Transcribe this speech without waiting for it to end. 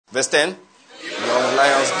Verse 10. Young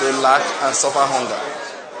lions do lack and suffer hunger,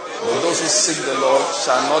 but those who seek the Lord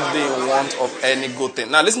shall not be in want of any good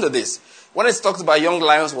thing. Now listen to this. When it talks about young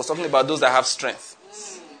lions, we're talking about those that have strength,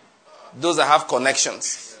 those that have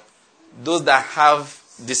connections, those that have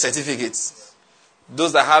the certificates,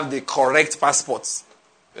 those that have the correct passports,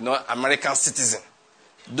 American citizen.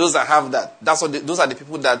 Those that have that. Those are the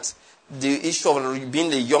people that the issue of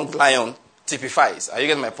being a young lion typifies. Are you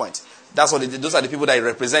getting my point? Those are the people that it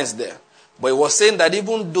represents there. But it was saying that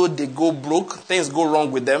even though they go broke, things go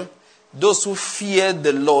wrong with them, those who fear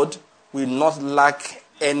the Lord will not lack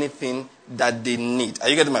anything that they need. Are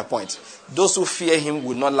you getting my point? Those who fear him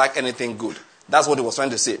will not lack anything good. That's what he was trying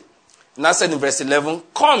to say. Now said in verse 11,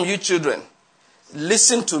 come you children,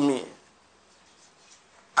 listen to me.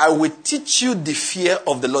 I will teach you the fear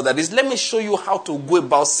of the Lord. That is, let me show you how to go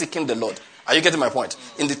about seeking the Lord. Are you getting my point?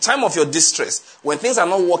 In the time of your distress, when things are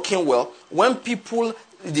not working well, when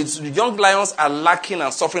the young lions are lacking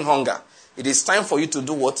and suffering hunger, it is time for you to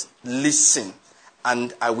do what? Listen.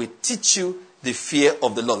 And I will teach you the fear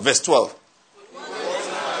of the Lord. Verse 12.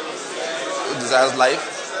 Who desires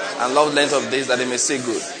life and love length of days that they may say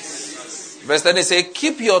good. Verse 13 says,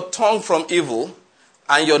 keep your tongue from evil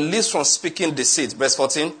and your lips from speaking deceit. Verse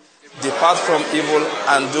 14. Depart from evil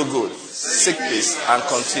and do good. Seek peace and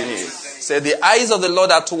continue. Say, the eyes of the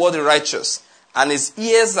Lord are toward the righteous, and his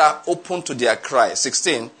ears are open to their cry.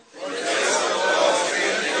 16.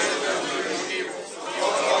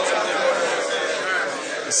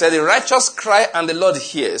 He said, the righteous cry and the Lord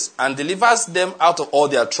hears and delivers them out of all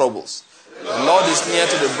their troubles. The Lord is near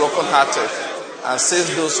to the brokenhearted and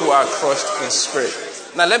saves those who are crushed in spirit.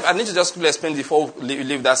 Now, I need to just quickly explain before we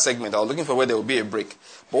leave that segment. I was looking for where there will be a break.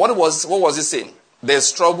 But what was he saying?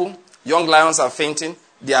 There's trouble. Young lions are fainting.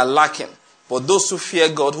 They are lacking. But those who fear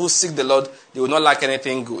God, who seek the Lord, they will not lack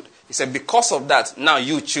anything good. He said, because of that, now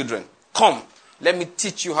you children, come. Let me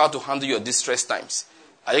teach you how to handle your distress times.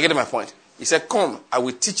 Are you getting my point? He said, come, I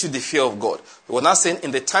will teach you the fear of God. He was not saying,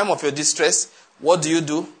 in the time of your distress, what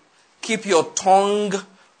do? Keep your tongue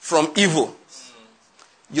from evil.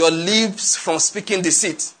 Your lips from speaking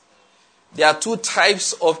deceit. There are 2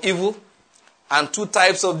 types of evil and 2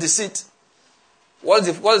 types of deceit. What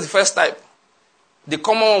is the first type? The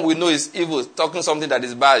common one we know is evil, talking something that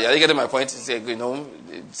is bad. Are you getting my point? It's like,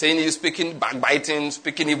 saying you speaking, backbiting,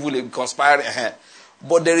 speaking evil, conspiring.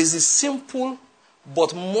 But there is a simple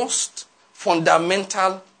but most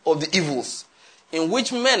fundamental of the evils in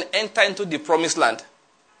which men enter into the promised land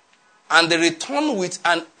and they return with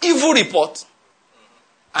an evil report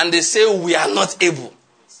and they say, we are not able.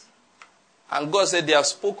 And God said, they have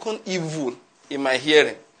spoken evil in my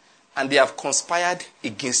hearing and they have conspired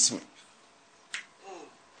against me.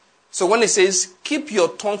 So when it says, keep your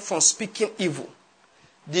tongue from speaking evil,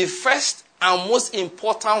 the first and most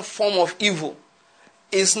important form of evil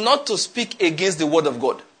is not to speak against the word of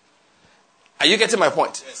God. Are you getting my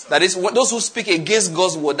point? Yes, that is, those who speak against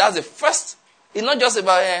God's word, that's the first. It's not just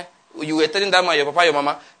about, you were telling that man, your papa, your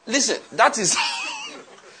mama. Listen, that is,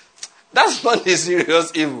 that's not a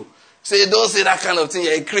serious evil. Say, don't say that kind of thing,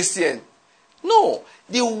 you're a Christian. No,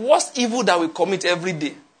 the worst evil that we commit every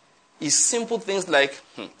day is simple things like,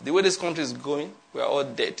 the way this country is going, we are all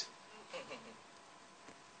dead.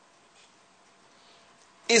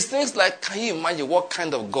 It's things like, can you imagine what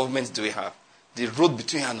kind of government do we have? The road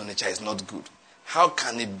between here and Onitsha is not good. How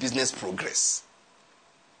can a business progress?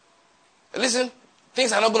 Listen,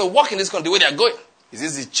 things are not going to work in this country the way they are going. Is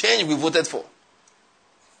this the change we voted for?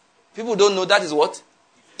 People don't know that is what?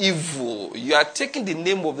 Evil. You are taking the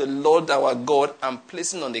name of the Lord our God and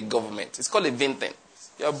placing on the government. It's called a vain thing.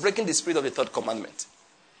 You are breaking the spirit of the 3rd commandment.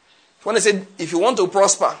 When they said, if you want to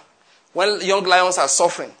prosper, when young lions are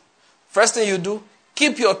suffering, first thing you do,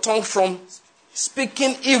 keep your tongue from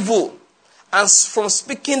speaking evil and from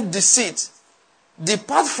speaking deceit.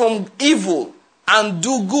 Depart from evil and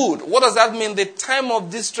do good. What does that mean? The time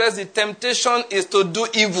of distress, the temptation is to do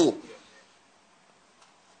evil.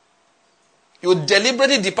 You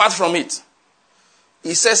deliberately depart from it.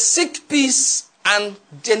 He says, seek peace and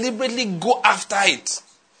deliberately go after it.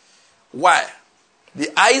 Why? The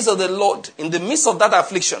eyes of the Lord, in the midst of that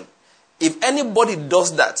affliction, if anybody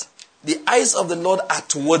does that, the eyes of the Lord are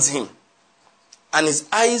towards him. And his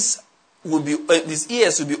ears will be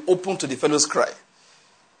open to the fellow's cry.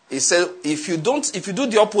 He said, if you do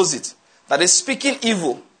the opposite, that is speaking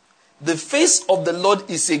evil, the face of the Lord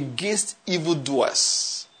is against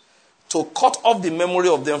evildoers, to cut off the memory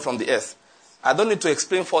of them from the earth. I don't need to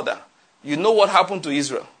explain further. You know what happened to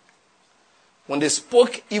Israel? When they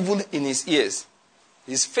spoke evil in his ears,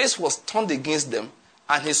 his face was turned against them,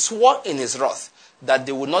 and he swore in his wrath that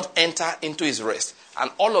they would not enter into his rest.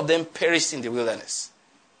 And all of them perished in the wilderness.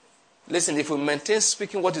 Listen, if we maintain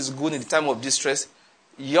speaking what is good in the time of distress,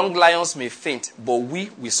 young lions may faint, but we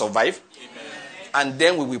will survive. Amen. And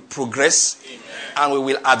then we will progress. Amen. And we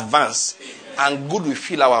will advance. Amen. And good will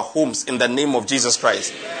fill our homes in the name of Jesus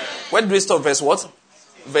Christ. Amen. Where do we stop? Verse what?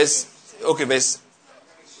 Verse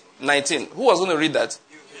 19. Who was going to read that?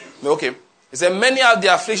 Okay. It said, many are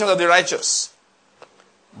the afflictions of the righteous,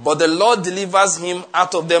 but the Lord delivers him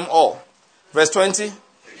out of them all. Verse 20.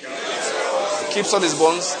 He keeps all his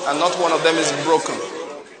bones, and not one of them is broken.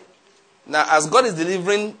 Now, as God is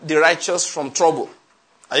delivering the righteous from trouble,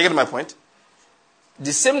 are you getting my point?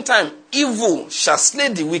 The same time, evil shall slay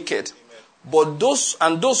the wicked, but those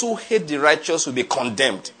who hate the righteous will be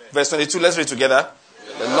condemned. Verse 22, let's read together.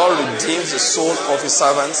 The Lord redeems the soul of his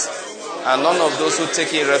servants, and none of those who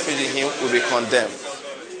take in refuge in him will be condemned.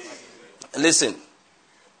 Listen,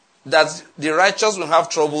 that the righteous will have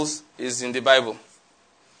troubles is in the Bible.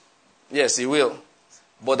 Yes, he will.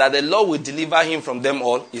 But that the Lord will deliver him from them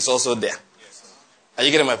all is also there. Are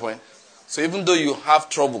you getting my point? So even though you have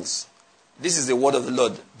troubles, this is the word of the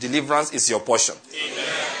Lord. Deliverance is your portion. Amen.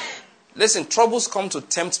 Listen, troubles come to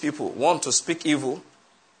tempt people. One, to speak evil,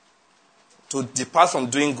 to depart from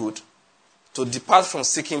doing good, to depart from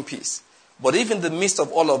seeking peace. But even in the midst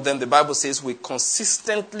of all of them, the Bible says we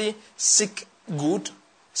consistently seek good,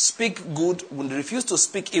 speak good, we refuse to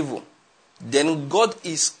speak evil. Then God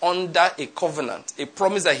is under a covenant, a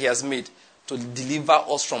promise that he has made to deliver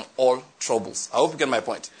us from all troubles. I hope you get my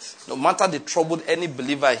point. No matter the trouble any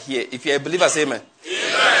believer here, if you're a believer, say amen.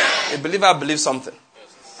 Amen. A believer believes something.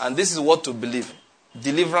 And this is what to believe.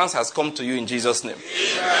 Deliverance has come to you in Jesus' name.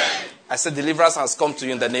 Amen. I said deliverance has come to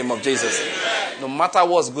you in the name of Jesus. Amen. No matter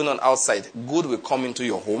what's going on outside, good will come into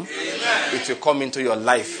your home. Amen. It will come into your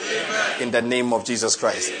life. Amen. In the name of Jesus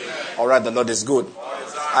Christ. Amen. All right, the Lord is good.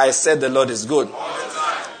 I said the Lord is good.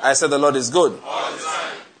 I said the Lord is good.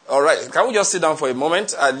 All right, can we just sit down for a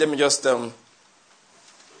moment? Let me just... No,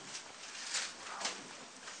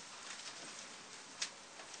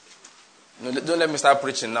 don't let me start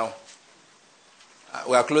preaching now.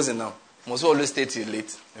 We are closing now. Must always stay till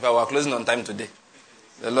late. In fact, we are closing on time today.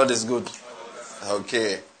 The Lord is good.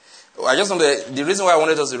 Okay. I just want to... The reason why I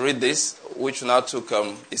wanted us to read this, which now took...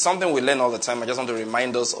 is something we learn all the time. I just want to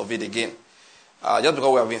remind us of it again. Just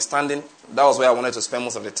because we have been standing, that was where I wanted to spend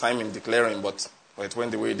most of the time in declaring, but it went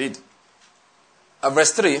the way it did.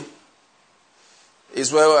 Verse 3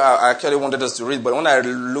 is where I actually wanted us to read, but when I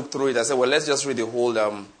looked through it, I said, well, let's just read the whole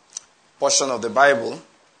portion of the Bible.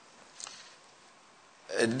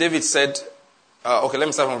 David said, let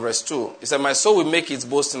me start from verse 2. He said, my soul will make its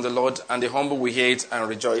boast in the Lord, and the humble will hear it and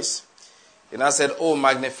rejoice. He now said, oh,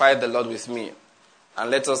 magnify the Lord with me, and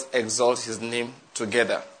let us exalt his name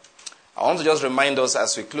together. I want to just remind us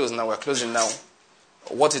as we close, now we're closing now,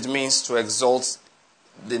 what it means to exalt,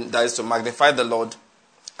 that is to magnify the Lord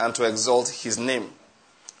and to exalt his name.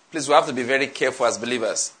 Please, we have to be very careful as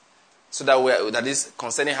believers, so that is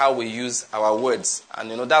concerning how we use our words.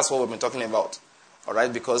 And that's what we've been talking about. All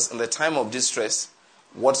right, because in the time of distress,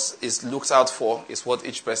 what is looked out for is what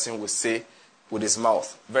each person will say with his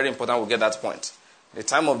mouth. Very important we get that point. In the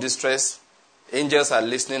time of distress, angels are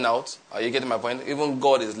listening out. Are you getting my point? Even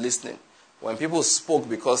God is listening. When people spoke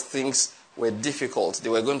because things were difficult, they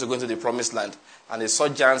were going to go into the promised land, and they saw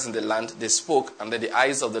giants in the land, they spoke, and then the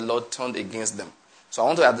eyes of the Lord turned against them. So I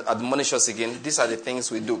want to admonish us again. These are the things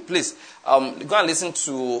we do. Please, go and listen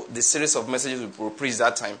to the series of messages we preached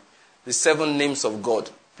that time. The 7 names of God.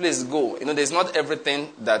 Please go. There's not everything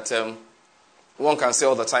that one can say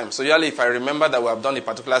all the time. So usually if I remember that we have done a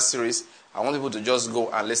particular series, I want people to just go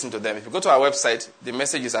and listen to them. If you go to our website, the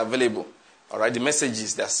message is available. All right, the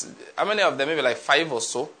messages, how many of them? Maybe like 5 or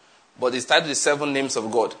so. But it's titled the 7 names of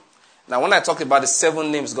God. Now, when I talk about the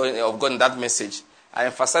 7 names of God in that message, I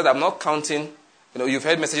emphasize I'm not counting. You've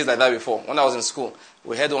heard messages like that before. When I was in school,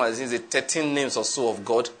 we heard one that says the 13 names or so of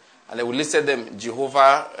God. And then we listed them,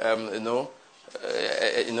 Jehovah,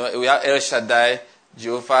 we have El Shaddai,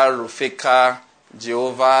 Jehovah Rufeka,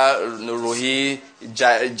 Jehovah Rohi,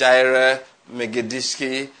 Jireh,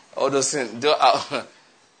 Megidishki, all those things.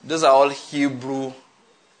 Those are all Hebrew,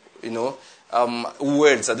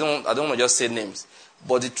 words. I don't want to just say names.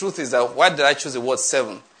 But the truth is that why did I choose the word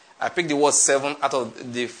 7? I picked the word 7 out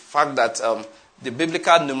of the fact that in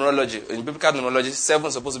biblical numerology, 7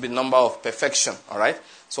 is supposed to be number of perfection. All right.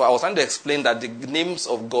 So I was trying to explain that the names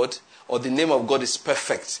of God or the name of God is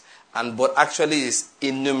perfect, but actually is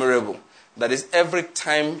innumerable. That is, every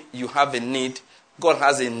time you have a need, God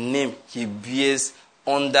has a name he bears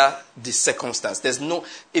under the circumstance. There's no,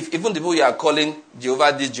 if even the people you are calling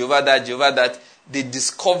Jehovah this, Jehovah that, they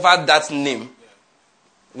discovered that name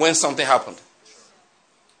when something happened.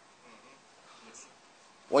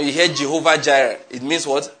 When you hear Jehovah Jireh, it means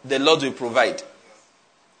what? The Lord will provide.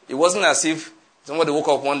 It wasn't as if somebody woke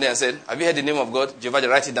up one day and said, have you heard the name of God? Jehovah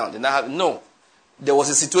Jireh, write it down. No. There was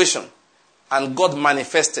a situation. And God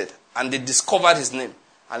manifested. And they discovered his name.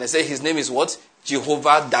 And they say his name is what?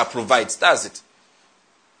 Jehovah that provides. That's it.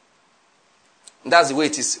 That's the way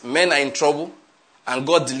it is. Men are in trouble. And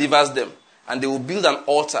God delivers them. And they will build an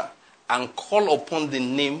altar. And call upon the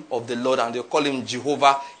name of the Lord. And they'll call him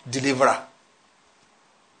Jehovah Deliverer.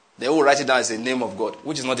 They will write it down as the name of God.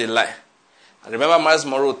 Which is not a lie. I remember Miles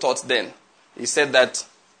Monroe taught then. He said that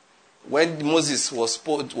when Moses was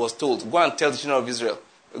told, go and tell the children of Israel,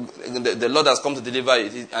 the Lord has come to deliver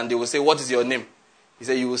you. And they will say, what is your name? He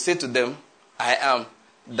said, you will say to them, I am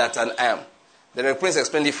that and I am. The Reverend Prince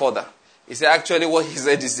explained it further. He said, actually what he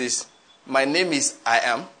said is this. My name is I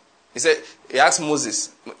am. He said, he asked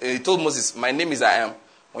Moses, he told Moses, my name is I am.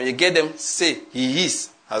 When you get them, say, he is,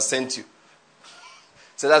 has sent you.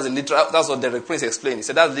 So that's what the Reverend Prince explained. He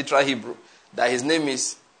said, that's literal Hebrew. That his name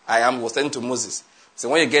is I am was sent to Moses. So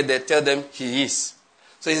when you get there, tell them he is.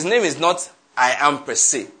 So his name is not I am per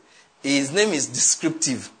se. His name is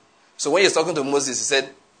descriptive. So when you're talking to Moses, he said,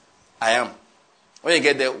 I am. When you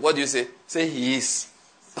get there, what do you say? Say he is.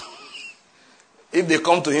 If they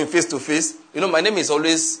come to him face to face, my name is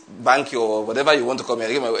always Banky or whatever you want to call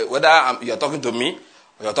me. Whether you're talking to me,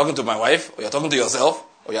 or you're talking to my wife, or you're talking to yourself,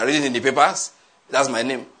 or you're reading in the papers, that's my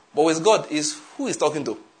name. But with God, is who is talking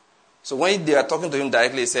to. So when they are talking to him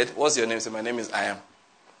directly, he said, what's your name? He said, my name is I am.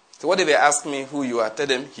 So what if they ask me who you are? Tell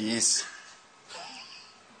them he is.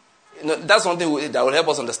 That's something that will help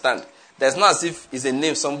us understand. There's not as if it's a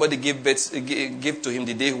name somebody gave to him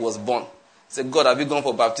the day he was born. Say, God, have you gone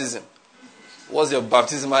for baptism? What's your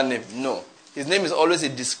baptismal name? No. His name is always a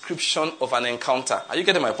description of an encounter. Are you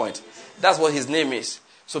getting my point? That's what his name is.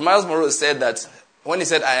 So Miles Monroe said that when he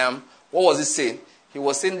said I am, what was he saying? He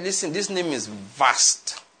was saying, listen, this name is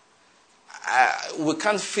vast. We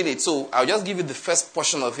can't feel it. So I'll just give you the first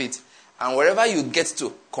portion of it. And wherever you get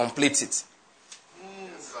to, complete it.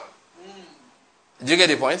 Do you get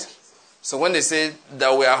the point? So when they say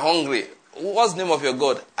that we are hungry, what's the name of your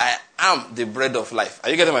God? I am the bread of life. Are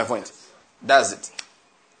you getting my point? That's it.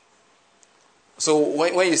 So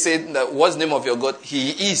when you say that what's the name of your God?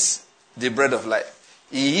 He is the bread of life.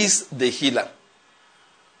 He is the healer.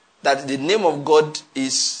 That the name of God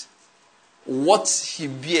is what he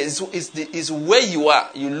bears. Is where you are.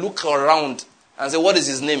 You look around and say, what is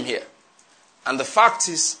his name here? And the fact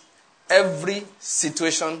is, every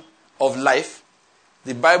situation of life,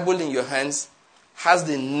 the Bible in your hands has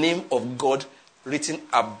the name of God written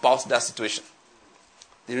about that situation.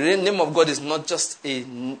 The name of God is not just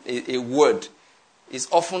a word. It's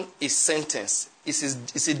often a sentence.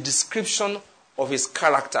 It's a description of his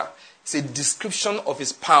character. It's a description of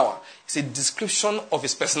his power. It's a description of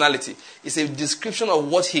his personality. It's a description of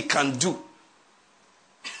what he can do.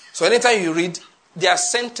 So anytime you read, there are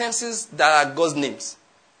sentences that are God's names.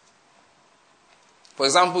 For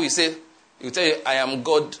example, you tell you, I am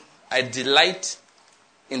God. I delight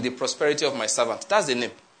in the prosperity of my servant. That's the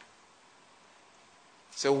name.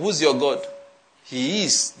 So who's your God? He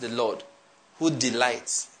is the Lord who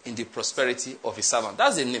delights in the prosperity of his servant.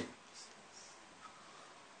 That's the name.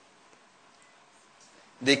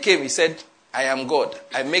 They came, he said, I am God.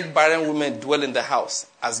 I make barren women dwell in the house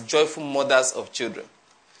as joyful mothers of children.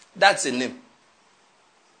 That's a name.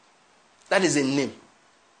 That is a name.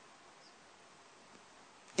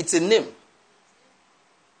 It's a name.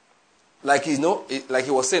 Like he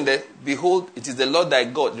was saying there, behold, it is the Lord thy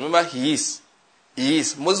God. Remember, he is. He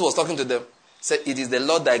is. Moses was talking to them. Said, it is the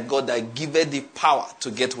Lord thy God that giveth thee power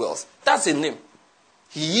to get wealth. That's a name.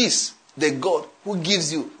 He is the God who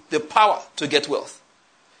gives you the power to get wealth.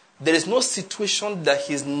 There is no situation that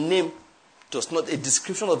his name does not, a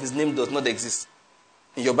description of his name does not exist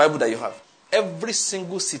in your Bible that you have. Every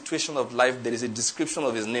single situation of life, there is a description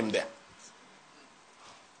of his name there.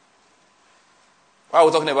 Why are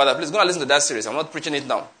we talking about that? Please go and listen to that series. I'm not preaching it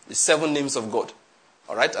now. The 7 names of God.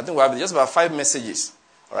 All right? I think we have just about 5 messages.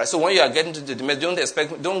 All right? So when you are getting to the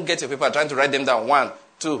message, don't get your paper trying to write them down. 1,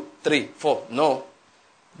 2, 3, 4. No.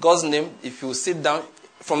 God's name, if you sit down,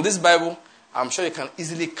 from this Bible, I'm sure you can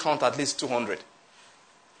easily count at least 200.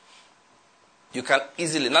 You can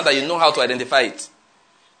easily, now that you know how to identify it,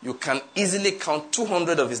 you can easily count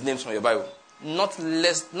 200 of his names from your Bible. Nothing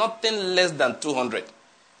less than 200.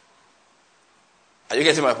 Are you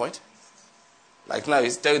getting my point? Like now,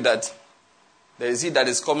 he's telling you that there is he that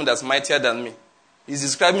is coming that's mightier than me. He's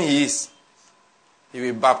describing he is. He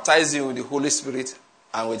will baptize you with the Holy Spirit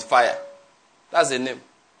and with fire. That's the name.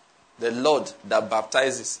 The Lord that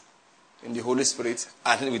baptizes in the Holy Spirit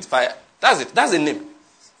and with fire. That's it. That's the name.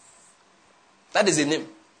 That is a name.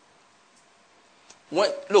 When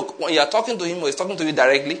you are talking to him or he's talking to you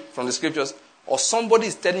directly from the scriptures, or somebody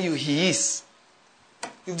is telling you he is,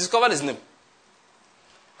 you've discovered his name.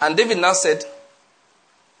 And David now said,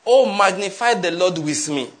 "Oh, magnify the Lord with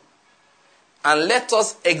me, and let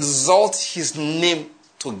us exalt his name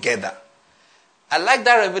together." I like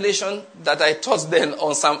that revelation that I taught then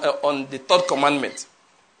on the third commandment.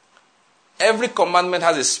 Every commandment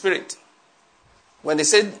has a spirit.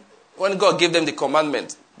 When God gave them the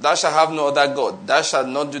commandment, "Thou shalt have no other God, thou shalt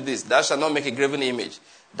not do this, thou shalt not make a graven image,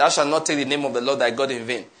 thou shalt not take the name of the Lord thy God in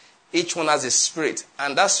vain." Each one has a spirit,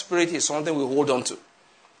 and that spirit is something we hold on to.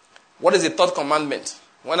 What is the third commandment?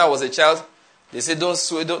 When I was a child, they say don't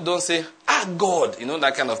say, God,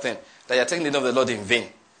 that kind of thing, that you're taking the name of the Lord in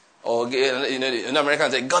vain. Or, in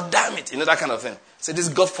Americans say, "God damn it," that kind of thing. Say, "This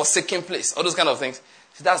God-forsaken place," all those kind of things.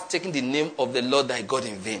 So that's taking the name of the Lord thy God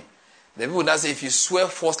in vain. The people that say, if you swear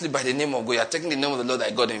falsely by the name of God, you're taking the name of the Lord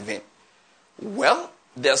thy God in vain. Well,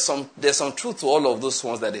 there's some truth to all of those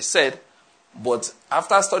ones that they said, but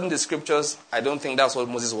after studying the scriptures, I don't think that's what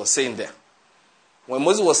Moses was saying there. When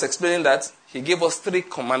Moses was explaining that, he gave us 3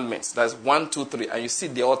 commandments. That's 1, 2, 3, and you see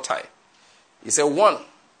they all tie. He said, 1,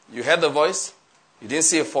 you heard the voice, you didn't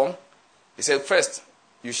see a form. He said, first,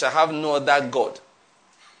 you shall have no other God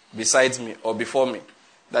besides me or before me.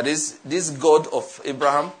 That is, this God of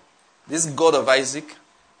Abraham, this God of Isaac,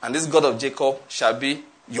 and this God of Jacob shall be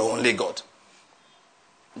your only God.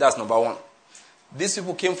 That's number 1. These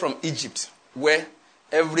people came from Egypt, where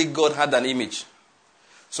every god had an image.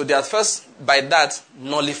 So they at first, by that,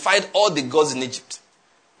 nullified all the gods in Egypt.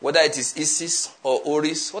 Whether it is Isis or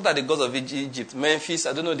Oris. What are the gods of Egypt? Memphis,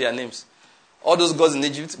 I don't know their names. All those gods in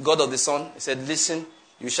Egypt, God of the sun. He said, listen,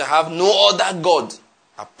 you shall have no other God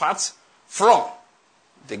apart from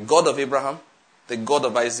the God of Abraham, the God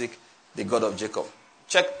of Isaac, the God of Jacob.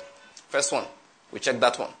 Check first one. We check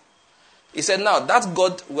that one. He said, now that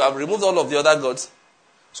God, we have removed all of the other gods.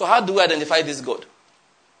 So how do we identify this God?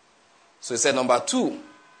 So he said, number 2,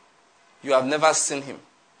 you have never seen him.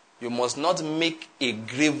 You must not make a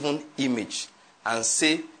graven image and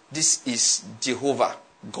say, this is Jehovah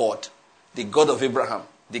God, the God of Abraham,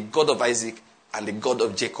 the God of Isaac, and the God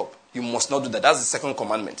of Jacob. You must not do that. That's the second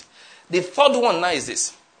commandment. The third one now is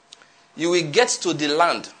this. You will get to the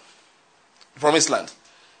land, promised land.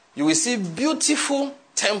 You will see beautiful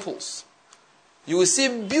temples. You will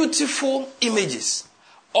see beautiful images.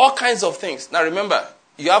 All kinds of things. Now remember,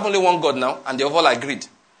 you have only one God now, and they've all agreed.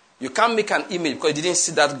 You can't make an image because you didn't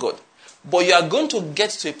see that God. But you are going to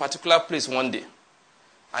get to a particular place one day,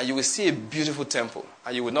 and you will see a beautiful temple,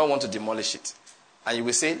 and you will not want to demolish it. And you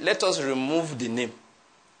will say, let us remove the name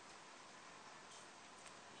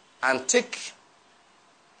and take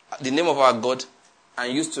the name of our God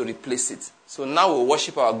and use to replace it. So now we'll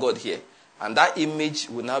worship our God here, and that image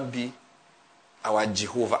will now be our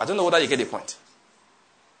Jehovah. I don't know whether you get the point.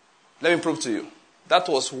 Let me prove to you. That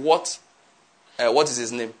was what is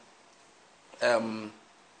his name? One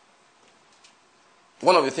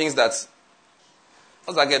of the things that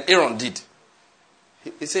Aaron did.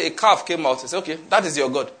 He said a calf came out. He said, okay, that is your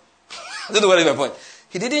God. I don't know what is my point.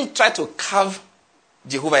 He didn't try to carve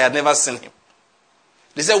Jehovah. I had never seen him.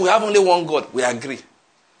 They said, we have only one God. We agree.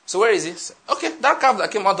 So where is he? Said, okay, that calf that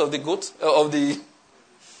came out of the goat, of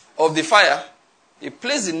the fire, he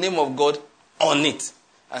placed the name of God on it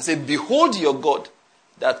and said, behold your God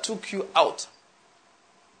that took you out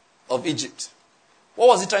of Egypt. What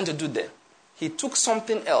was he trying to do there? He took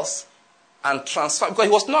something else and transferred, because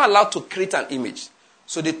he was not allowed to create an image.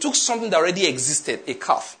 So they took something that already existed, a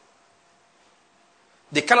calf,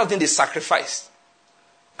 the kind of thing they sacrificed,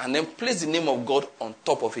 and then placed the name of God on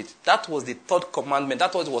top of it. That was the third commandment.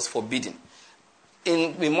 That was forbidden.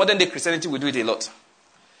 In modern day Christianity, we do it a lot.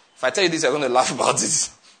 If I tell you this, you're going to laugh about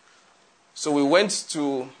this. So we went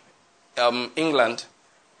to England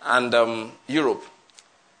and Europe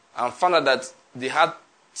and found out that they had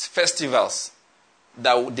festivals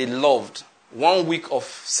that they loved. 1 week of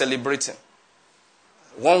celebrating.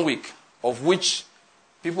 1 week of which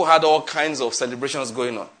people had all kinds of celebrations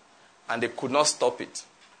going on. And they could not stop it.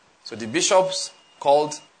 So the bishops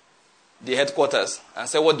called the headquarters and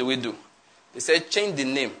said, what do we do? They said, change the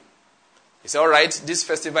name. He said, all right, this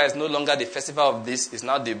festival is no longer the festival of this. It's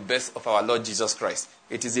now the birth of our Lord Jesus Christ.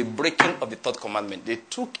 It is a breaking of the third commandment. They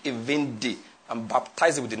took a vain day and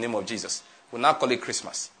baptized it with the name of Jesus. We now call it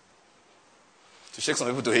Christmas. To shake some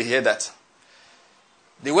people to hear that.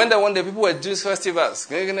 They went there one day, people were doing festivals.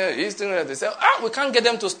 They said, we can't get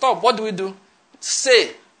them to stop. What do we do?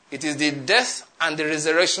 Say, It is the death and the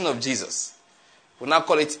resurrection of Jesus. We now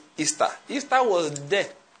call it Easter. Easter was there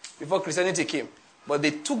before Christianity came. But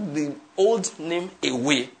they took the old name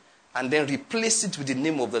away and then replaced it with the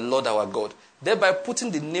name of the Lord our God, thereby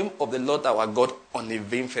putting the name of the Lord our God on a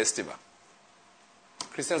vain festival.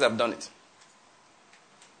 Christians have done it.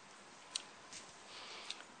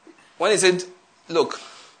 When he said, look,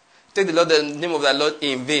 take the name of the Lord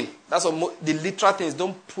in vain. That's what the literal thing is.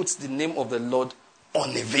 Don't put the name of the Lord on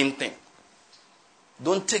a vain thing.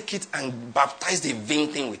 Don't take it and baptize the vain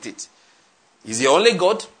thing with it. He's your only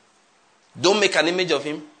God. Don't make an image of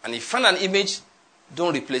him. And if you find an image,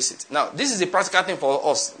 don't replace it. Now, this is a practical thing for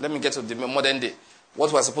us. Let me get to the modern day.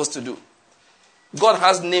 What we're supposed to do. God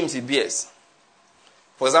has names he bears.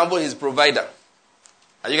 For example, he's provider.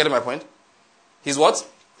 Are you getting my point? He's what?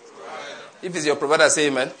 If he's your provider, say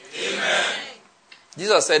amen. Amen.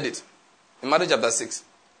 Jesus said it in Matthew chapter 6.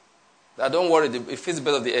 That don't worry, if he feeds the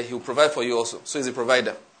birds of the air, he will provide for you also. So he's a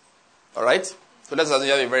provider. Alright? So let's assume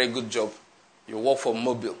you have a very good job. You work for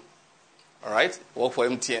Mobile. Alright? You work for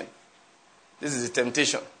MTN. This is a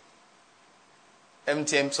temptation.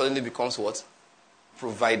 MTN suddenly becomes what?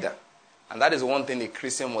 Provider. And that is one thing a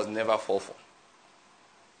Christian must never fall for.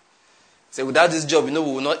 Say, without this job, we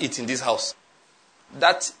will not eat in this house.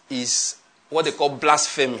 That is what they call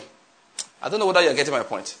blasphemy. I don't know whether you're getting my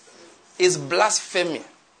point. It's blasphemy.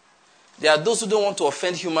 There are those who don't want to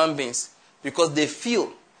offend human beings because they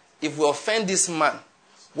feel if we offend this man,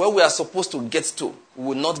 where we are supposed to get to, we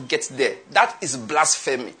will not get there. That is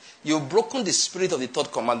blasphemy. You've broken the spirit of the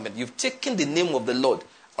third commandment. You've taken the name of the Lord.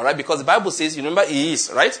 All right? Because the Bible says, you remember, he is,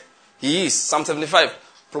 right? He is. Psalm 75.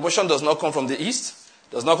 Promotion does not come from the east,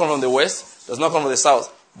 does not come from the west, does not come from the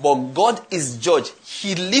south. But God is judge.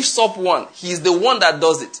 He lifts up one. He is the one that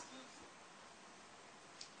does it.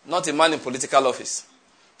 Not a man in political office.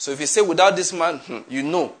 So if you say without this man, we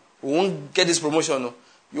won't get this promotion. No.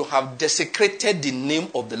 You have desecrated the name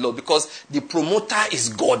of the Lord because the promoter is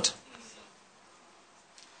God.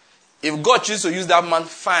 If God chooses to use that man,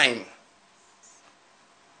 fine.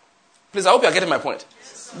 Please, I hope you are getting my point.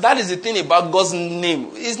 That is the thing about God's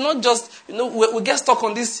name. It's not just, we get stuck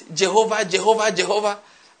on this Jehovah.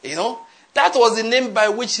 That was the name by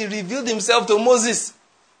which he revealed himself to Moses.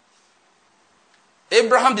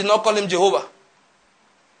 Abraham did not call him Jehovah.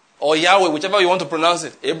 Or Yahweh, whichever you want to pronounce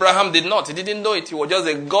it. Abraham did not. He didn't know it. He was just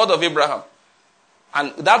the God of Abraham.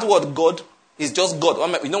 And that word God is just God.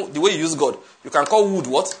 The way you use God. You can call wood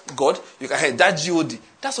what? God. You can have that G-O-D.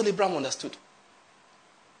 That's what Abraham understood.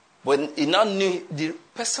 But he now knew the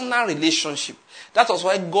personal relationship. That was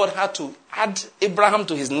why God had to add Abraham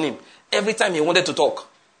to his name every time he wanted to talk.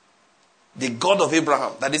 The God of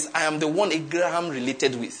Abraham. That is, I am the one Abraham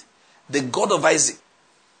related with. The God of Isaac.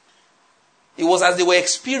 It was as they were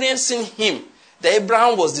experiencing him that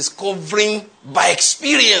Abraham was discovering by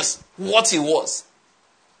experience what he was.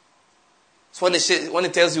 So when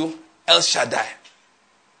it tells you El Shaddai,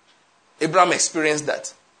 Abraham experienced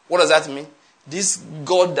that. What does that mean? This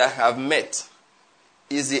God that I have met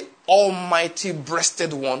is the almighty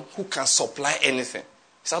breasted one who can supply anything.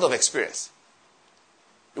 It's out of experience.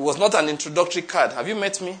 It was not an introductory card. Have you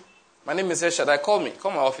met me? My name is El Shaddai. Call me.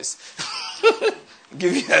 Come to my office.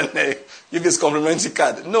 Give his complimentary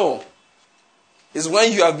card. No. It's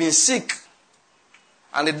when you have been sick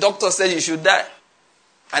and the doctor said you should die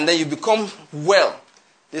and then you become well.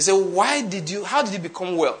 They say, how did you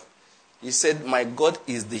become well? He said, my God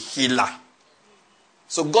is the healer.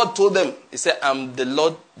 So God told them, he said, I'm the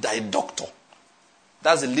Lord thy doctor.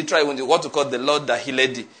 That's literally what we call the Lord that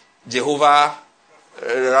healed thee. Jehovah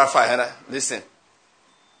Rapha. Listen.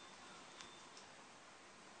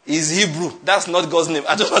 Is Hebrew. That's not God's name.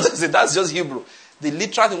 I don't want to say that's just Hebrew. The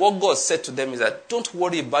literal thing, what God said to them is that don't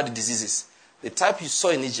worry about the diseases. The type you saw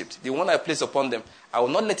in Egypt, the one I placed upon them, I will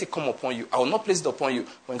not let it come upon you. I will not place it upon you.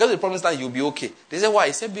 When God promised that you'll be okay. They said, why?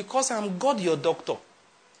 He said, because I'm God, your doctor.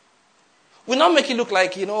 We now make it look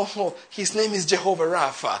like, his name is Jehovah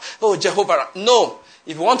Rapha. Oh, Jehovah Rapha. No.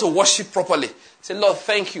 If you want to worship properly, say, Lord,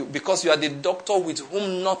 thank you, because you are the doctor with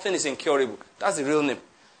whom nothing is incurable. That's the real name.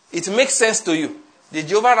 It makes sense to you. The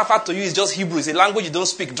Jehovah Rapha to you is just Hebrew. It's a language you don't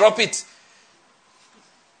speak. Drop it.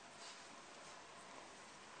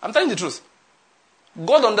 I'm telling you the truth.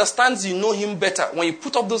 God understands you know him better. When you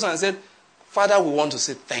put up those hands and said, Father, we want to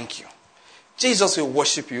say thank you. Jesus will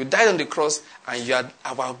worship you. You died on the cross and you are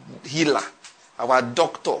our healer, our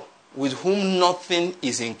doctor, with whom nothing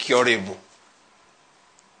is incurable.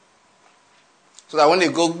 So that when they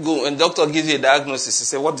go and the doctor gives you a diagnosis, he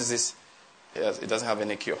says, what is this? Yes, it doesn't have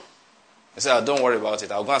any cure. He said, don't worry about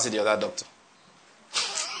it. I'll go and see the other doctor.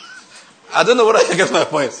 I don't know whether you get my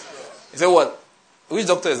point. He said, what? Which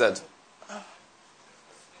doctor is that?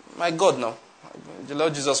 My God, no. The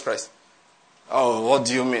Lord Jesus Christ. Oh, what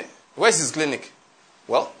do you mean? Where's his clinic?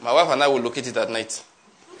 Well, my wife and I will locate it at night.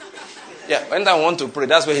 Yeah, when I want to pray,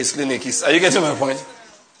 that's where his clinic is. Are you getting my point?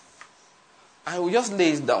 I will just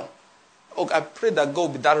lay it down. Okay, I pray that God will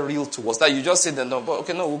be that real to us. That you just say that, no, but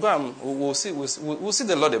okay, no, we'll go and we'll see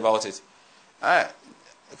the Lord about it.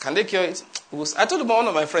 Can they cure it? I told one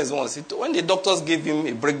of my friends once, when the doctors gave him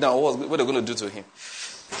a breakdown, what they're going to do to him.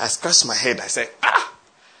 I scratched my head. I said, I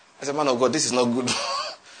said, man of God, this is not good.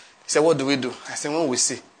 He said, what do we do? I said, when we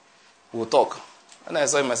see, we'll talk. And I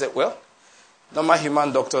saw him, I said, well, normal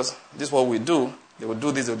human doctors, this is what we do. They will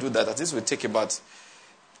do this, they will do that. At least will take about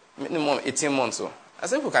minimum 18 months. So I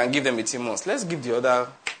said, if we can give them 18 months, let's give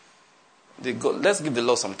let's give the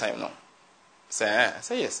Lord some time now. I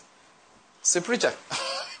said, yes. Say, preacher.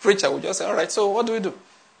 Preacher will just say, all right, so what do we do?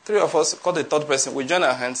 3 of us call the third person. We join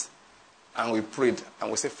our hands and we prayed. And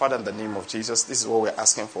we say, Father, in the name of Jesus, this is what we're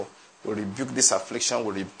asking for. We rebuke this affliction.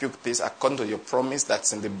 We rebuke this according to your promise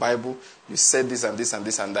that's in the Bible. You said this and this and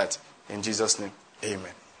this and that. In Jesus' name,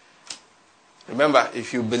 amen. Remember,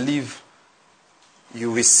 if you believe,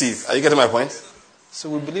 you receive. Are you getting my point? So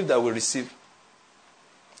we believe that we receive.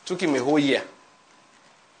 It took him a whole year.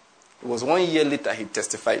 It was 1 year later he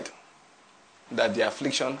testified that the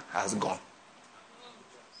affliction has gone.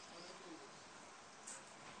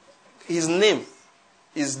 His name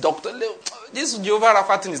is Dr. Leo. This Jehovah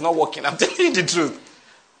Rapha thing is not working. I'm telling you the truth.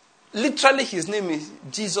 Literally, his name is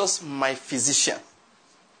Jesus, my physician,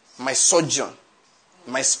 my surgeon,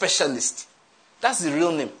 my specialist. That's the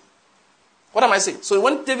real name. What am I saying? So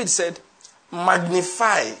when David said,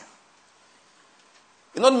 magnify,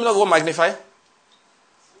 you know the meaning of the word magnify?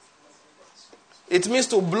 It means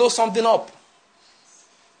to blow something up.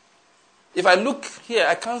 If I look here,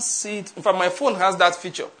 I can't see it. In fact, my phone has that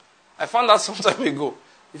feature. I found out some time ago.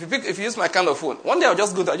 If you use my kind of phone, one day I'll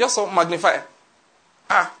just go there, I just saw magnify.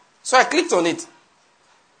 So I clicked on it.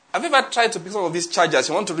 Have you ever tried to pick some of these chargers?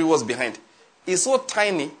 You want to read what's behind. It's so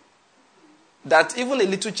tiny that even a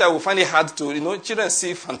little child will find it hard to, children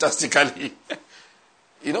see fantastically.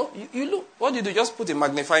 You look, what do you do? Just put a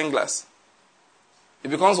magnifying glass. It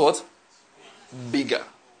becomes what? Bigger.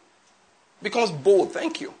 Becomes bold.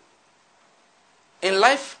 Thank you. In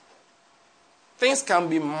life, things can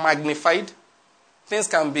be magnified. Things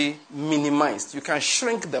can be minimized. You can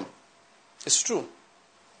shrink them. It's true.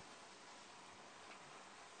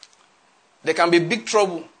 There can be big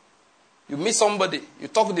trouble. You meet somebody, you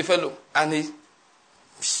talk to the fellow, and it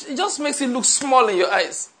just makes it look small in your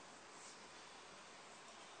eyes.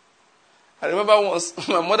 I remember once,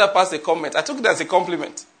 my mother passed a comment. I took it as a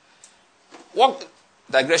compliment. Walk,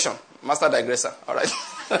 digression, master digressor, all right?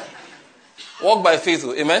 Walk by faith,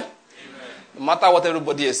 amen? Amen? No matter what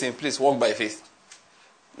everybody is saying, please walk by faith.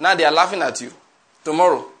 Now they are laughing at you.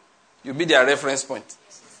 Tomorrow, you'll be their reference point.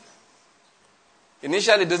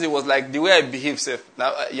 Initially, it was like the way I behave, self.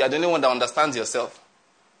 Now, you're the only one that understands yourself.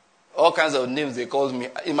 All kinds of names they called me.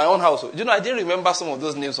 In my own household. I didn't remember some of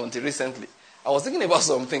those names until recently. I was thinking about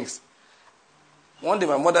some things. One day,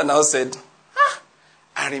 my mother now said,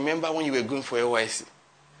 I remember when you were going for NYSC.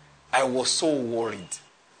 I was so worried.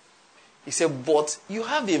 He said, but you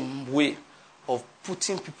have a way of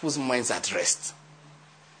putting people's minds at rest.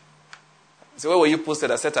 So where were you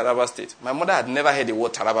posted? I said Taraba State. My mother had never heard the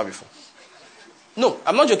word Taraba before. No,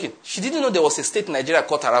 I'm not joking. She didn't know there was a state in Nigeria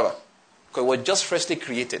called Taraba. Because it was just freshly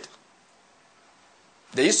created.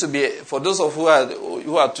 There used to be, for those of who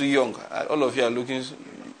are too young, all of you are looking,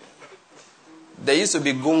 there used to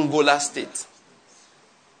be Gongola State.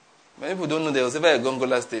 Many people don't know there was ever a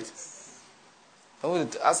Gongola State. I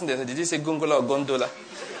was asking them, did you say Gongola or Gondola?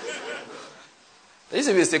 There used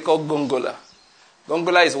to be a state called Gongola.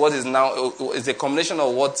 Gongola is what is now, is a combination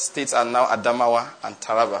of what states are now Adamawa and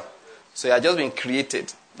Taraba. So it had just been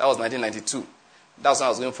created. That was 1992. That was when I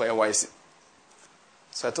was going for NYSC.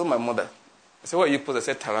 So I told my mother, I said, what are you supposed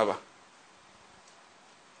to say? Taraba.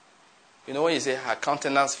 You know when you say her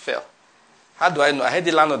countenance fell. How do I know? I had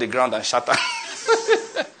the land on the ground and shattered.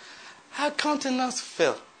 Her countenance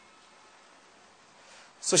fell.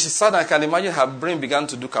 So she sat and I can imagine her brain began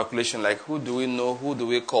to do calculation like who do we know, who do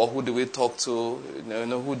we call, who do we talk to,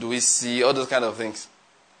 who do we see, all those kind of things.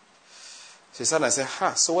 She sat and said,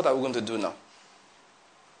 so what are we going to do now?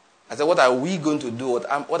 I said, what are we going to do?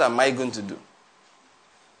 What am I going to do?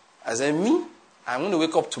 I said, I'm going to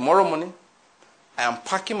wake up tomorrow morning. I am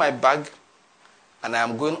packing my bag and I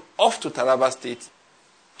am going off to Taraba State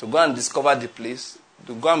to go and discover the place,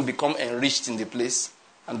 to go and become enriched in the place,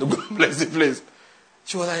 and to go and bless the place.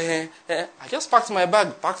 She was like, I just packed my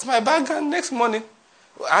bag, and next morning,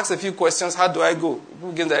 I asked a few questions. How do I go?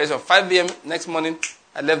 Who gave the direction? 5 a.m. next morning,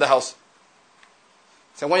 I left the house.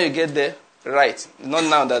 So when you get there, write. Not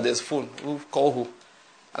now that there's phone. Who call who?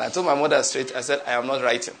 And I told my mother straight, I said, I am not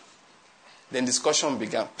writing. Then discussion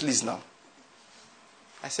began. Please now.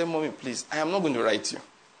 I said, Mommy, please, I am not going to write you.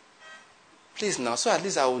 Please now, so at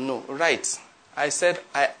least I will know. Write. I said,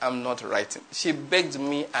 I am not writing. She begged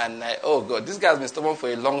me and oh God, this guy has been stubborn for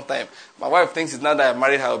a long time. My wife thinks it's now that I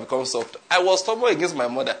married her, I will become soft. I was stubborn against my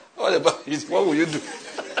mother. What about it? What will you do?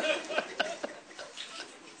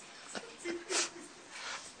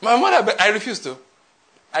 My mother, I refused to.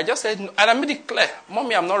 I just said, no, and I made it clear.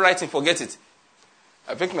 Mommy, I'm not writing, forget it.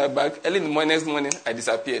 I picked my bag. Early in the morning, next morning, I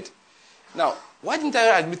disappeared. Now, why didn't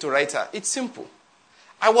I agree to write her? It's simple.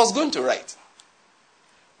 I was going to write.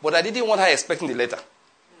 But I didn't want her expecting the letter.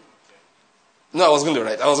 No, I was going to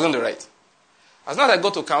write. As soon as I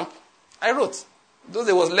got to camp, I wrote. Though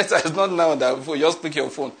there was letter, it's not now that before you just pick your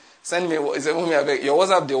phone. Send me, say, Mommy, I beg, your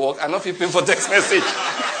WhatsApp, they work. I'm not paying for text message.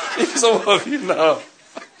 If some of you now,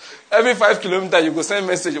 every 5 kilometers, you go send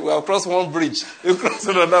message. We'll cross one bridge. You cross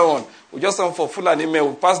another one. We just send for full and email.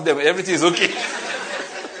 We pass them. Everything is okay.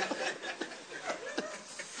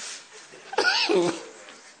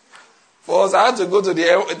 For us, I had to go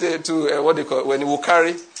to what they call when we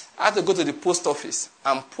carry. I had to go to the post office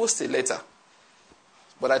and post a letter.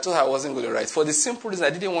 But I told her I wasn't going to write. For the simple reason,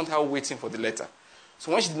 I didn't want her waiting for the letter.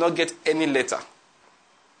 So when she did not get any letter,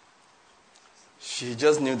 she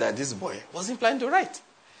just knew that this boy wasn't planning to write.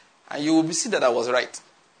 And you will see that I was right.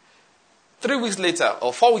 3 weeks later,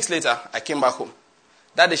 or 4 weeks later, I came back home.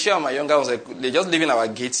 That day, she and my younger was like, they just leaving our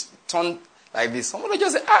gate, turned like this. Somebody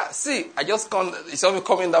just said, see, he saw me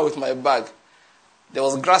coming down with my bag. There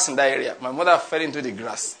was grass in that area. My mother fell into the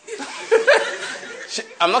grass.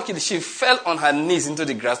 I'm not kidding. She fell on her knees into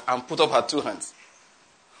the grass and put up her 2 hands.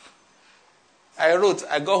 I wrote,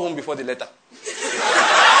 I got home before the letter.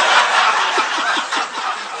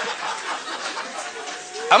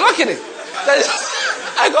 I'm not kidding.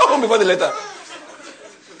 I got home before the letter.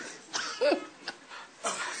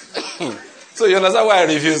 So you understand why I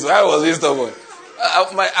refused? I was very stubborn.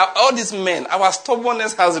 All these men, our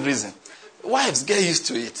stubbornness has reason. Wives, get used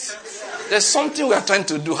to it. There's something we are trying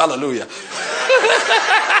to do. Hallelujah.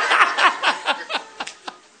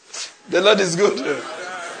 The Lord is good.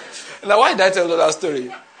 Now, why did I tell you that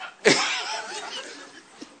story?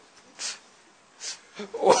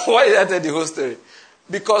 Why did I tell the whole story?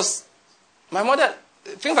 Because my mother,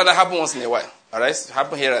 things like that happen once in a while. All right?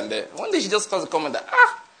 Happen here and there. One day she just calls a comment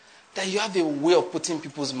that you have a way of putting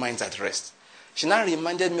people's minds at rest. She now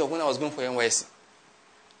reminded me of when I was going for NYC.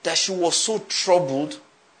 That she was so troubled.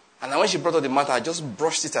 And when she brought up the matter, I just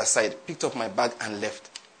brushed it aside, picked up my bag and left.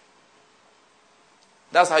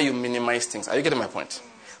 That's how you minimize things. Are you getting my point?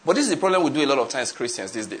 But this is the problem we do a lot of times,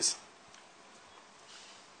 Christians, these days.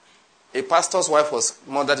 A pastor's wife was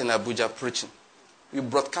murdered in Abuja preaching. We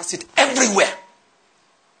broadcast it everywhere.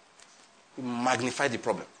 We magnify the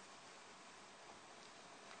problem.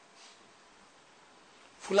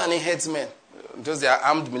 Fulani headsmen, those they are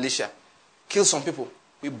armed militia, kill some people.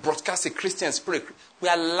 We broadcast it. Christians pray. We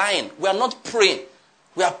are lying. We are not praying.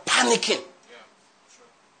 We are panicking. Yeah, sure.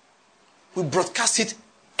 We broadcast it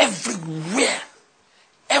everywhere.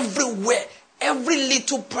 Everywhere. Every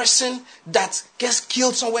little person that gets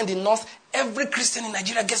killed somewhere in the north, every Christian in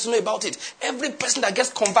Nigeria gets to know about it. Every person that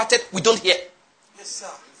gets converted, we don't hear. Yes, sir.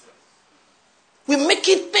 We make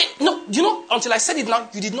it think. No, you know, until I said it now,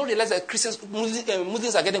 you did not realize that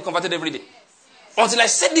Muslims are getting converted every day. Until I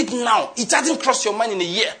said it now, it hasn't crossed your mind in a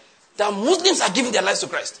year that Muslims are giving their lives to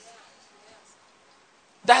Christ.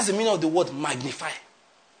 That's the meaning of the word magnify.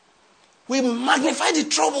 We magnify the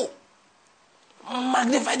trouble.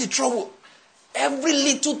 Magnify the trouble. Every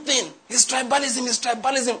little thing is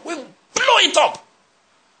tribalism. We blow it up.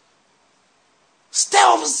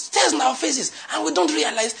 Stares in our faces. And we don't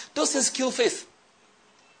realize those things kill faith.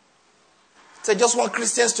 They just want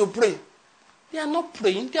Christians to pray. They are not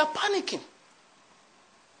praying, they are panicking.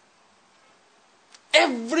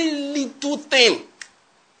 Every little thing.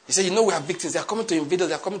 He said, we have victims. They are coming to invade us.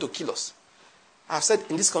 They are coming to kill us. I've said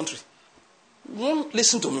in this country,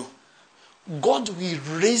 listen to me. God will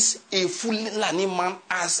raise a Fulani man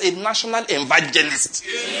as a national evangelist.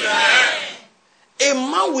 Amen. A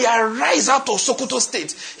man will arise out of Sokoto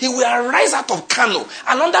State. He will arise out of Kano.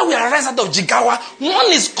 Another will arise out of Jigawa.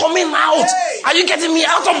 One is coming out. Hey. Are you getting me?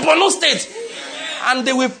 Out of Borno State. Amen. And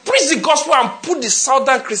they will preach the gospel and put the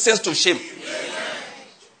southern Christians to shame.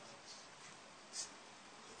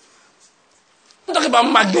 I'm talking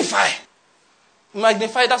about magnify.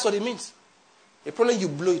 Magnify, that's what it means. A problem, you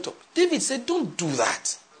blow it up. David said, don't do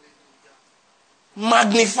that.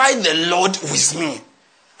 Magnify the Lord with me.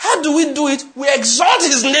 How do we do it? We exalt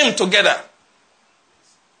his name together.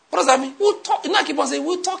 What does that mean? We'll talk, I keep on saying,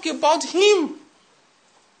 we'll talk about him.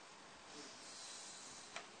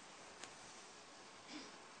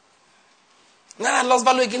 Naira lost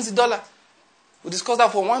value against the dollar. We discuss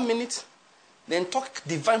that for 1 minute. Then talk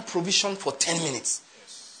divine provision for 10 minutes.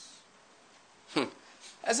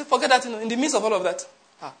 I said, forget that. In the midst of all of that,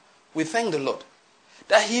 we thank the Lord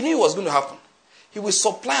that he knew it was going to happen. He will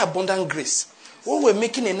supply abundant grace. When we were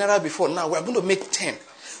making a naira before, now we are going to make 10.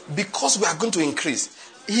 Because we are going to increase.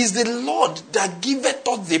 He is the Lord that giveth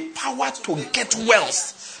us the power to get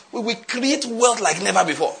wealth. We will create wealth like never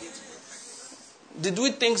before. Did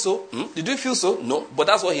we think so? Did we feel so? No. But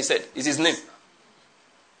that's what he said. It's his name.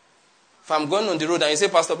 If I'm going on the road and you say,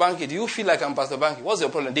 Pastor Banky, do you feel like I'm Pastor Banky? What's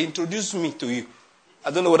your problem? They introduced me to you.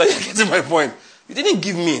 I don't know whether you're getting my point. You didn't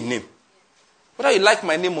give me a name. Whether you like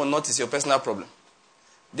my name or not is your personal problem.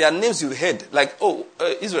 There are names you heard. Like,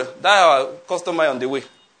 Israel, that our customer on the way.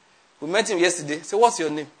 We met him yesterday. I said, what's your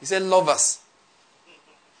name? He said, Lovers.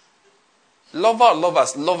 Lover or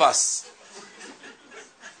lovers? Lovers.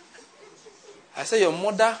 I said,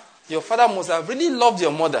 your father must have really loved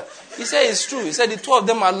your mother. He said, it's true. He said, the two of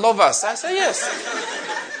them are lovers. I said, yes.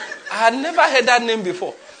 I had never heard that name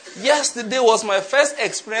before. Yesterday was my first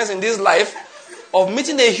experience in this life of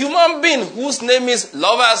meeting a human being whose name is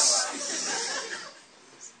Lovers.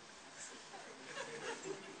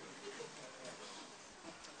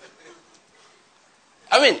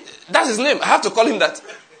 I mean, that's his name. I have to call him that.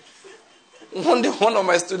 One day, one of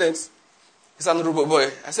my students, he's an Urobo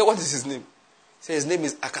boy. I said, what is his name? He said, his name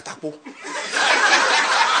is Akatapo.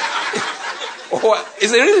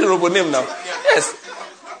 It's a really Urobo name now. Yes.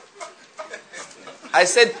 I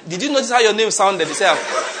said, did you notice how your name sounded? He said,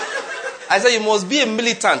 I said, you must be a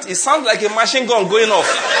militant. It sounds like a machine gun going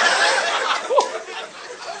off.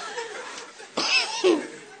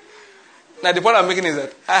 Now, the point I'm making is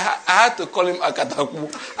that I had to call him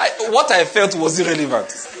Akataku. What I felt was irrelevant.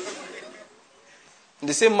 In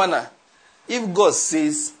the same manner, if God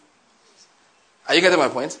says, are you getting my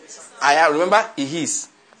point? I am. Remember, he is.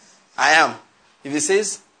 I am. If he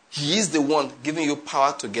says, he is the one giving you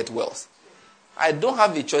power to get wealth. I don't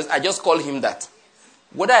have a choice. I just call him that.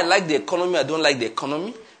 Whether I like the economy, I don't like the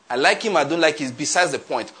economy. I like him, I don't like him. Besides the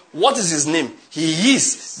point. What is his name? He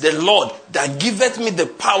is the Lord that giveth me the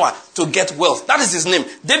power to get wealth. That is his name.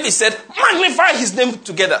 David said, magnify his name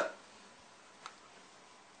together.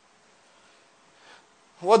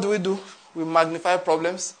 What do? We magnify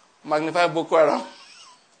problems, magnify Boko Haram,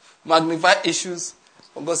 magnify issues.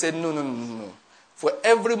 But God said, no. For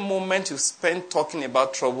every moment you spend talking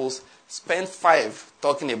about troubles, spend 5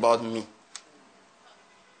 talking about me.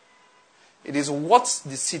 It is what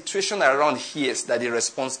the situation around hears that he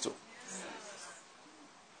responds to.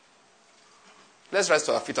 Let's rise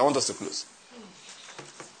to our feet. I want us to close.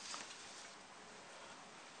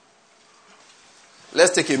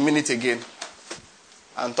 Let's take a minute again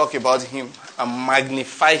and talk about him and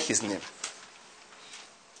magnify his name.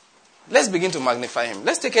 Let's begin to magnify him.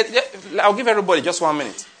 Let's take it. I'll give everybody just 1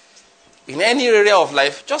 minute. In any area of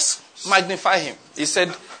life, just magnify him. He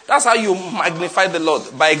said, that's how you magnify the Lord,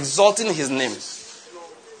 by exalting his name.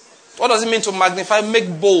 What does it mean to magnify?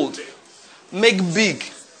 Make bold. Make big.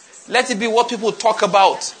 Let it be what people talk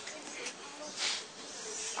about.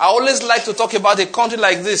 I always like to talk about a country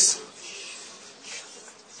like this.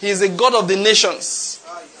 He is the God of the nations.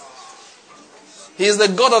 He is the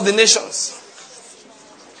God of the nations.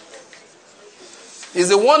 He is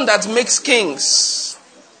the one that makes kings.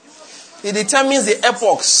 He determines the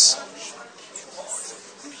epochs.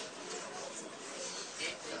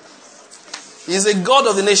 He is the God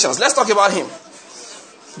of the nations. Let's talk about him.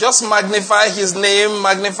 Just magnify his name,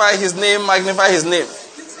 magnify his name, magnify his name.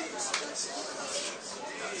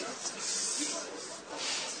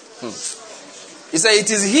 He said,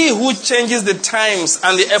 it is he who changes the times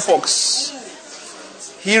and the epochs.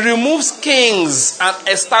 He removes kings and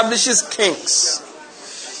establishes kings.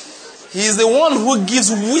 He is the one who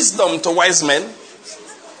gives wisdom to wise men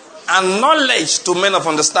and knowledge to men of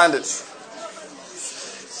understanding.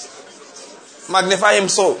 Magnify him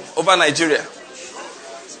so over Nigeria.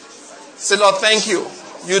 Say, Lord, thank you.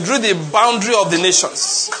 You drew the boundary of the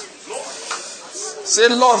nations. Say,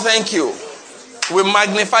 Lord, thank you. We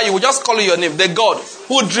magnify you. We just call you your name. The God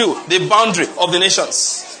who drew the boundary of the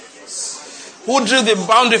nations. Who drew the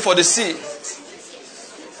boundary for the sea.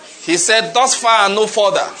 He said, thus far and no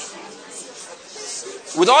further.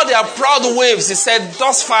 With all their proud waves, he said,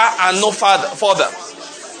 thus far and no further.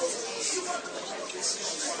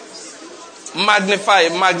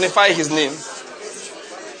 Magnify his name.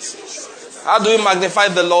 How do we magnify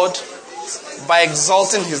the Lord? By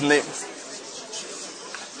exalting his name.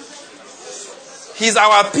 He's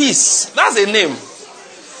our peace. That's a name.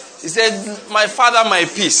 He said, my Father, my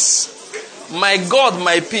peace. My God,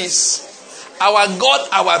 my peace. Our God,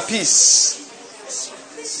 our peace.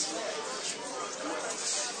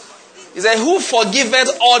 He said, who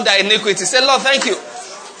forgiveth all thy iniquity? He said, Lord, thank you.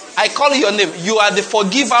 I call your name. You are the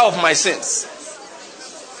forgiver of my sins.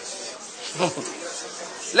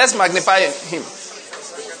 Let's magnify him.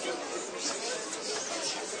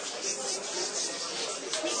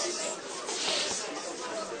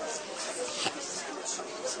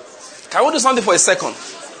 Can we do something for a second?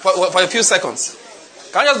 For a few seconds.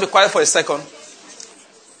 Can you just be quiet for a second?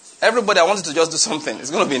 Everybody, I want you to just do something.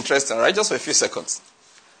 It's going to be interesting, right? Just for a few seconds.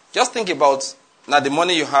 Just think about now the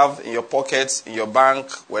money you have in your pockets, in your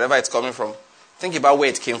bank, wherever it's coming from. Think about where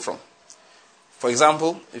it came from. For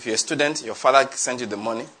example, if you're a student, your father sent you the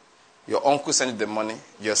money. Your uncle sent you the money.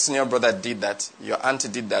 Your senior brother did that. Your auntie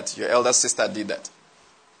did that. Your elder sister did that.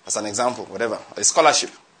 As an example, whatever. A scholarship.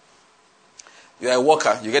 You're a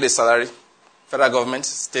worker. You get a salary. Federal government,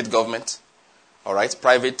 state government. All right,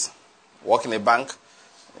 private. Work in a bank.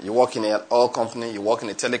 You work in an oil company. You work in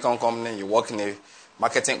a telecom company. You work in a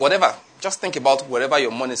marketing, whatever. Just think about wherever your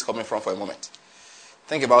money is coming from for a moment.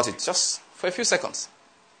 Think about it just for a few seconds.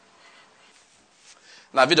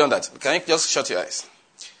 Now, have you done that? Can you just shut your eyes?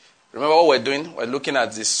 Remember what we're doing? We're looking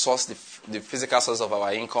at the source, the physical source of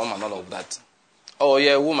our income and all of that. Oh,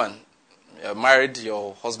 you're a woman. You're married.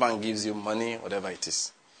 Your husband gives you money, whatever it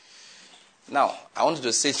is. Now, I want you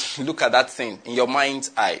to say, look at that thing in your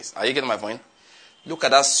mind's eyes. Are you getting my point? Look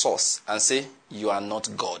at that source and say, you are not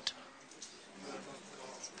God.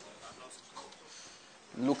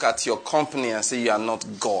 Look at your company and say, you are not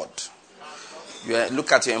God.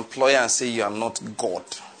 Look at your employer and say, you are not God.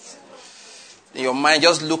 In your mind,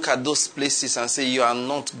 just look at those places and say, you are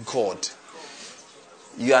not God.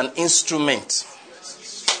 You are an instrument.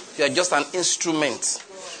 You are just an instrument.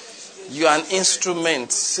 You are an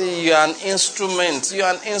instrument. Say, you are an instrument. You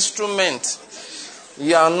are an instrument.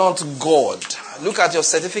 You are not God. Look at your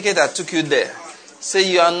certificate that took you there.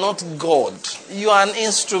 Say, you are not God. You are an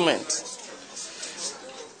instrument.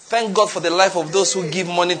 Thank God for the life of those who give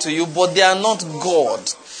money to you, but they are not God.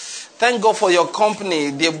 Thank God for your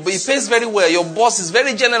company. He pays very well. Your boss is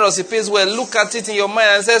very generous. He pays well. Look at it in your mind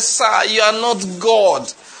and say, sir, you are not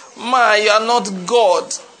God. Ma, you are not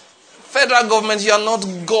God. Federal government, you are not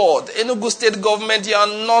God. Enugu state government, you are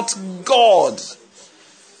not God.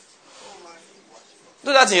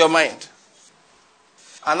 Do that in your mind.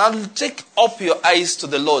 And now take up your eyes to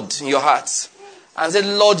the Lord in your heart and say,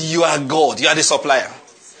 Lord, you are God. You are the supplier.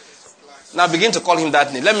 Now begin to call him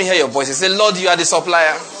that name. Let me hear your voice. Say, Lord, you are the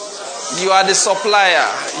supplier. You are the supplier.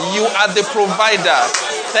 You are the provider.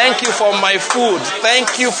 Thank you for my food.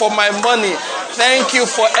 Thank you for my money. Thank you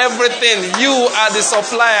for everything. You are the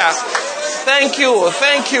supplier. Thank you.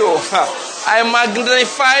 Thank you. I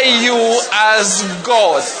magnify you as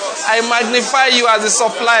God. I magnify you as a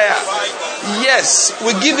supplier. Yes,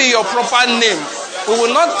 we give you your proper name. We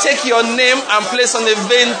will not take your name and place on a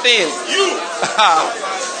vain thing.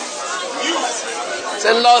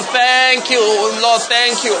 Say, Lord, thank you. Lord,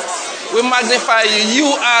 thank you. We magnify you. You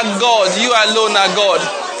are God. You alone are God.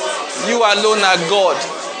 You alone are God.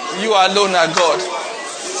 You alone are God.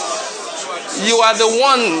 You are the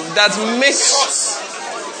one that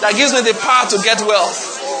gives me the power to get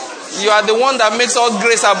wealth. You are the one that makes all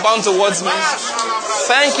grace abound towards me.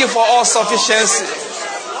 Thank you for all sufficiency.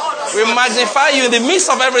 We magnify you in the midst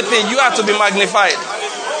of everything. You are to be magnified.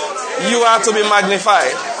 You are to be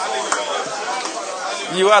magnified.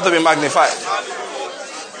 You are to be magnified.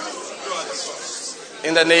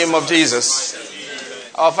 In the name of Jesus.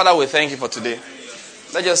 Our Father, we thank you for today.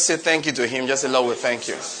 Let's just say thank you to him. Just say, Lord, we thank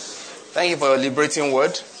you. Thank you for your liberating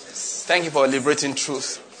word. Thank you for your liberating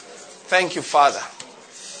truth. Thank you, Father.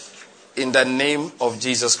 In the name of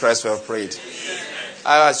Jesus Christ, we have prayed.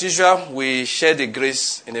 As usual, we share the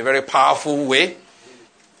grace in a very powerful way.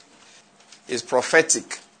 It's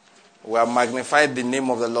prophetic. We have magnified the name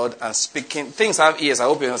of the Lord and speaking. Things have ears. I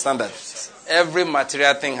hope you understand that. Every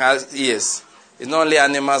material thing has ears. It's not only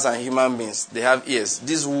animals and human beings. They have ears.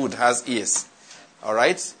 This wood has ears. All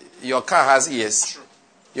right? Your car has ears.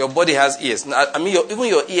 Your body has ears. I mean, even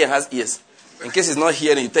your ear has ears. In case it's not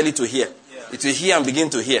hearing, you tell it to hear. It will hear and begin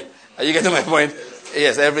to hear. Are you getting my point?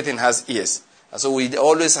 Yes, everything has ears. And so we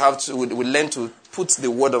always have to, we learn to put the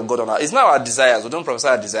word of God on our. It's not our desires. We don't prophesy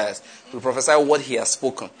our desires. We prophesy what he has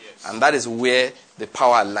spoken. And that is where the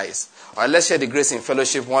power lies. All right, let's share the grace in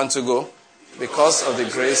fellowship. 1 to go. Because of the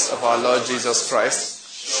grace of our Lord Jesus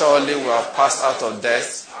Christ, surely we are passed out of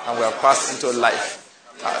death and we have passed into life.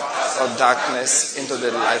 Out of darkness into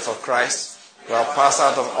the light of Christ. We have passed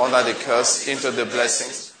out of under the curse into the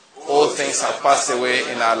blessings. All things have passed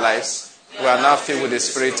away in our lives. We are now filled with the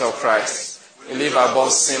Spirit of Christ. We live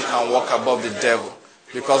above sin and walk above the devil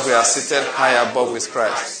because we are seated high above with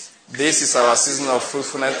Christ. This is our season of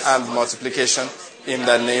fruitfulness and multiplication in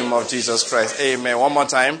the name of Jesus Christ. Amen. One more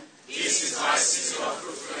time. This is my season of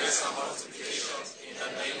fruitfulness and multiplication in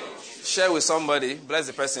the name of Jesus. Share with somebody. Bless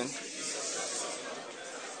the person.